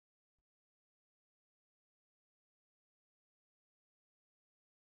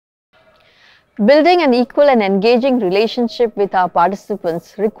Building an equal and engaging relationship with our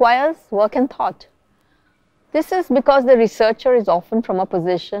participants requires work and thought. This is because the researcher is often from a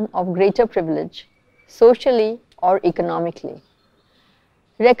position of greater privilege, socially or economically.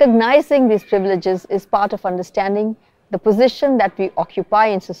 Recognizing these privileges is part of understanding the position that we occupy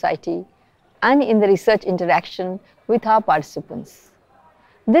in society and in the research interaction with our participants.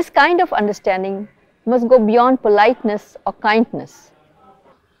 This kind of understanding must go beyond politeness or kindness.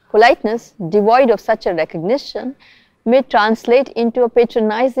 Politeness, devoid of such a recognition, may translate into a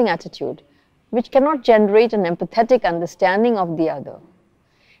patronizing attitude, which cannot generate an empathetic understanding of the other.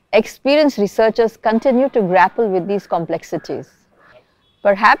 Experienced researchers continue to grapple with these complexities.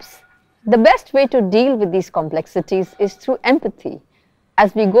 Perhaps the best way to deal with these complexities is through empathy,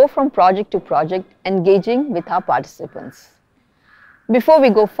 as we go from project to project engaging with our participants. Before we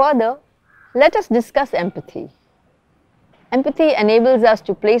go further, let us discuss empathy. Empathy enables us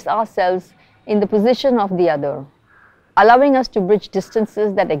to place ourselves in the position of the other, allowing us to bridge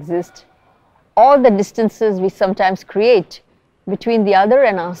distances that exist, or the distances we sometimes create between the other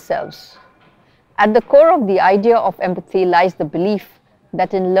and ourselves. At the core of the idea of empathy lies the belief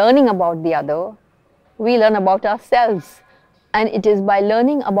that in learning about the other, we learn about ourselves, and it is by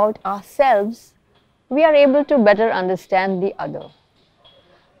learning about ourselves we are able to better understand the other.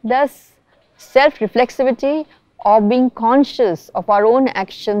 Thus, self-reflexivity, or being conscious of our own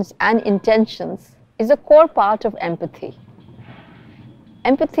actions and intentions, is a core part of empathy.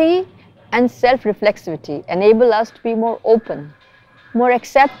 Empathy and self-reflexivity enable us to be more open, more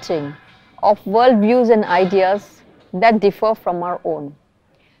accepting of worldviews and ideas that differ from our own.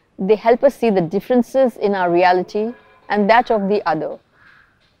 They help us see the differences in our reality and that of the other,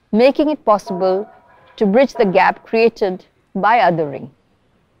 making it possible to bridge the gap created by othering.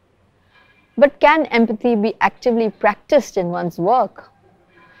 But can empathy be actively practiced in one's work?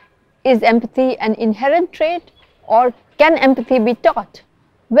 Is empathy an inherent trait, or can empathy be taught?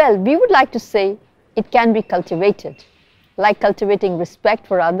 Well, we would like to say it can be cultivated, like cultivating respect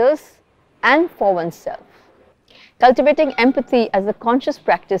for others and for oneself. Cultivating empathy as a conscious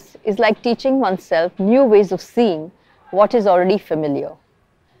practice is like teaching oneself new ways of seeing what is already familiar.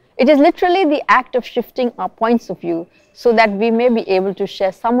 It is literally the act of shifting our points of view so that we may be able to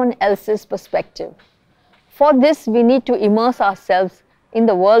share someone else's perspective. For this, we need to immerse ourselves in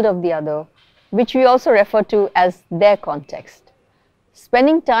the world of the other, which we also refer to as their context.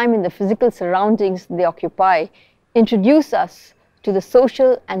 Spending time in the physical surroundings they occupy introduce us to the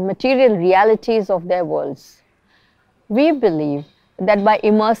social and material realities of their worlds. We believe that by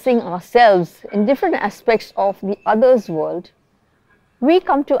immersing ourselves in different aspects of the other's world, we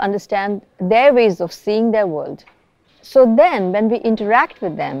come to understand their ways of seeing their world. So then, when we interact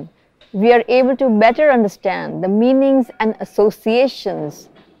with them, we are able to better understand the meanings and associations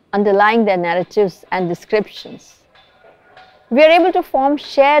underlying their narratives and descriptions. We are able to form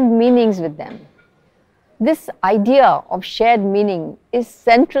shared meanings with them. This idea of shared meaning is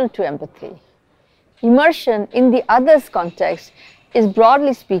central to empathy. Immersion in the other's context is,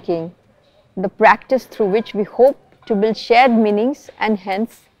 broadly speaking, the practice through which we hope to build shared meanings and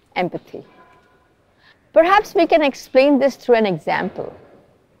hence empathy. Perhaps we can explain this through an example.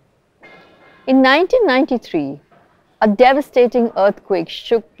 In 1993, a devastating earthquake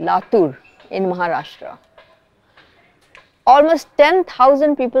shook Latur in Maharashtra. Almost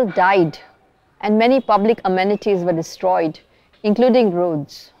 10,000 people died and many public amenities were destroyed, including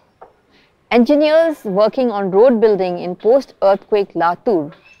roads. Engineers working on road building in post-earthquake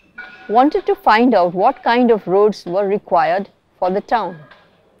Latur wanted to find out what kind of roads were required for the town.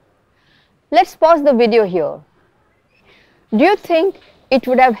 Let's pause the video here. Do you think it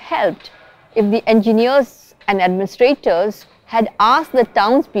would have helped if the engineers and administrators had asked the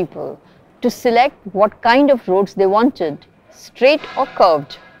townspeople to select what kind of roads they wanted, straight or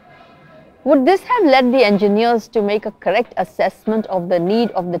curved? Would this have led the engineers to make a correct assessment of the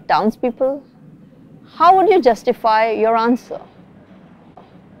need of the townspeople? How would you justify your answer?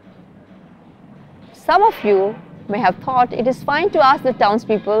 Some of you may have thought it is fine to ask the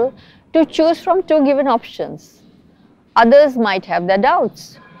townspeople to choose from two given options. Others might have their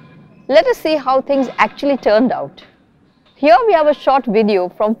doubts. Let us see how things actually turned out. Here we have a short video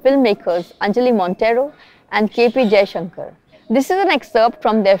from filmmakers Anjali Montero and K.P. Jayashankar. This is an excerpt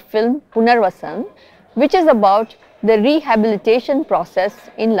from their film Punarvasan, which is about the rehabilitation process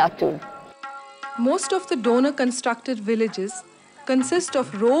in Latur. Most of the donor-constructed villages consist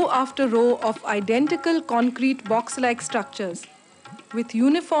of row after row of identical concrete box-like structures with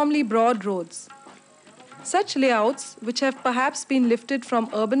uniformly broad roads. Such layouts, which have perhaps been lifted from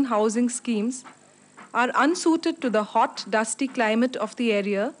urban housing schemes, are unsuited to the hot, dusty climate of the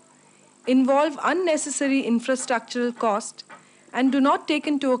area, involve unnecessary infrastructural cost, and do not take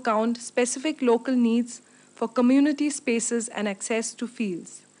into account specific local needs for community spaces and access to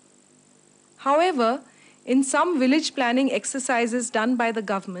fields. However, in some village planning exercises done by the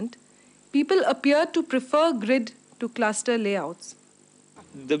government, people appear to prefer grid to cluster layouts.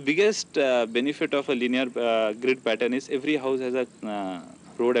 The biggest benefit of a linear grid pattern is every house has a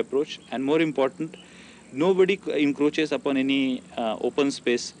road approach, and more important, nobody encroaches upon any open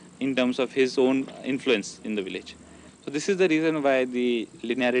space in terms of his own influence in the village. So this is the reason why the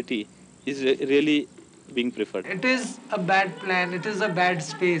linearity is really being preferred. It is a bad plan, it is a bad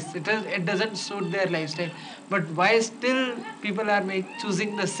space, it doesn't suit their lifestyle. But why still people are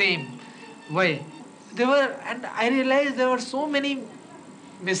choosing the same? Why? And I realized there were so many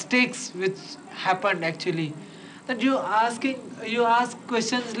mistakes which happened actually. That you ask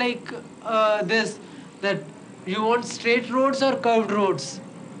questions like this, that you want straight roads or curved roads?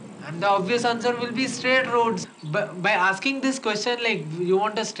 And the obvious answer will be straight roads. But by asking this question like you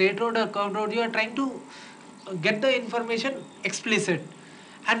want a straight road or curved road, you are trying to get the information explicit.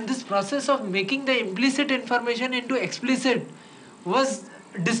 And this process of making the implicit information into explicit was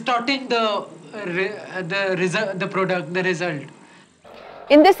distorting the result.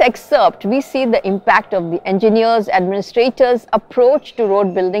 In this excerpt, we see the impact of the engineers, administrators' approach to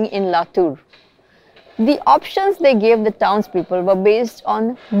road building in Latur. The options they gave the townspeople were based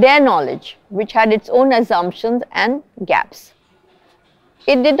on their knowledge, which had its own assumptions and gaps.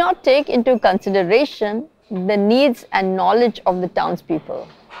 It did not take into consideration the needs and knowledge of the townspeople.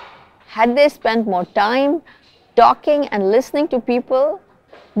 Had they spent more time talking and listening to people,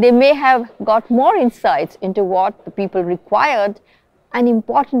 they may have got more insights into what the people required, and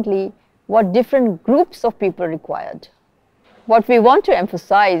importantly, what different groups of people required. What we want to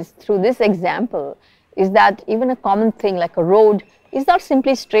emphasize through this example is that even a common thing like a road is not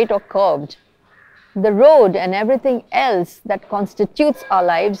simply straight or curved. The road and everything else that constitutes our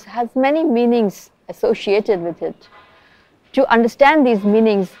lives has many meanings associated with it. To understand these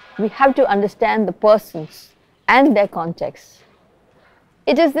meanings, we have to understand the persons and their context.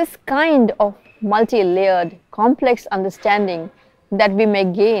 It is this kind of multi-layered, complex understanding that we may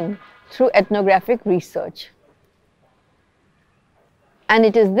gain through ethnographic research. And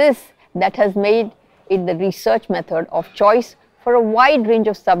it is this that has made it the research method of choice for a wide range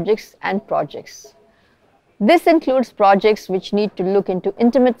of subjects and projects. This includes projects which need to look into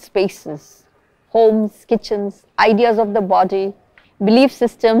intimate spaces, homes, kitchens, ideas of the body, belief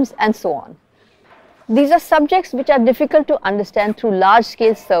systems, and so on. These are subjects which are difficult to understand through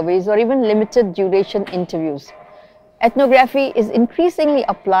large-scale surveys or even limited duration interviews. Ethnography is increasingly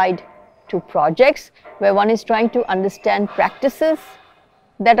applied to projects where one is trying to understand practices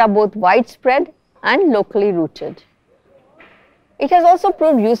that are both widespread and locally rooted. It has also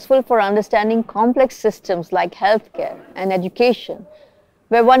proved useful for understanding complex systems like healthcare and education,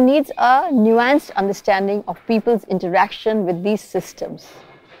 where one needs a nuanced understanding of people's interaction with these systems.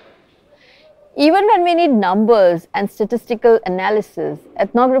 Even when we need numbers and statistical analysis,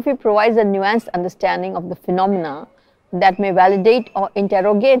 ethnography provides a nuanced understanding of the phenomena that may validate or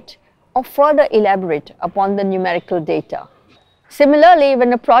interrogate or further elaborate upon the numerical data. Similarly,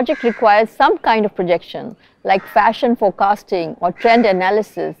 when a project requires some kind of projection, like fashion forecasting or trend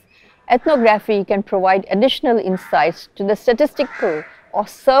analysis, ethnography can provide additional insights to the statistical or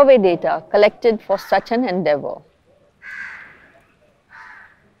survey data collected for such an endeavor.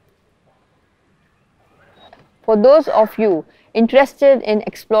 For those of you interested in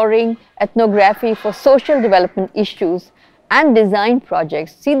exploring ethnography for social development issues and design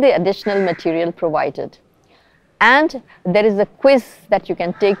projects, see the additional material provided. And there is a quiz that you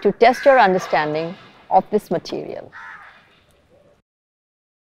can take to test your understanding of this material.